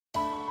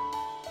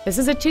This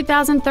is a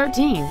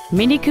 2013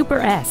 Mini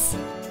Cooper S.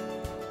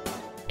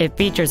 It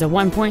features a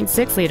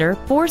 1.6-liter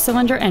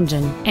four-cylinder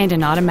engine and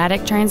an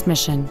automatic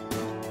transmission.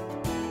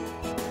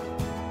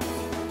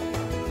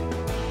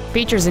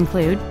 Features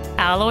include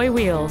alloy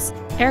wheels,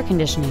 air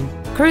conditioning,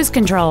 cruise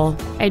control,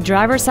 a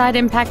driver's side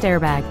impact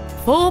airbag,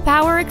 full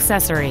power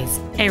accessories,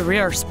 a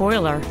rear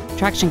spoiler,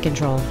 traction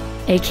control,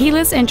 a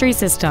keyless entry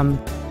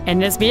system, and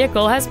this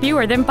vehicle has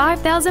fewer than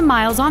 5,000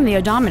 miles on the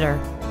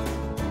odometer.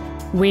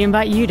 We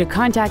invite you to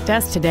contact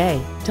us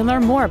today to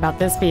learn more about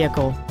this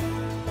vehicle.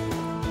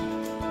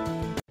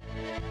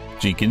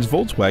 Jenkins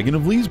Volkswagen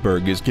of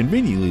Leesburg is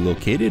conveniently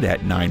located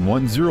at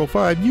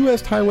 9105 US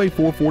Highway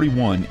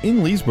 441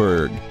 in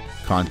Leesburg.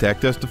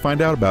 Contact us to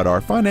find out about our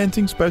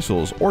financing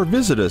specials or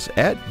visit us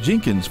at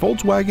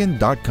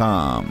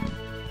jenkinsvolkswagen.com.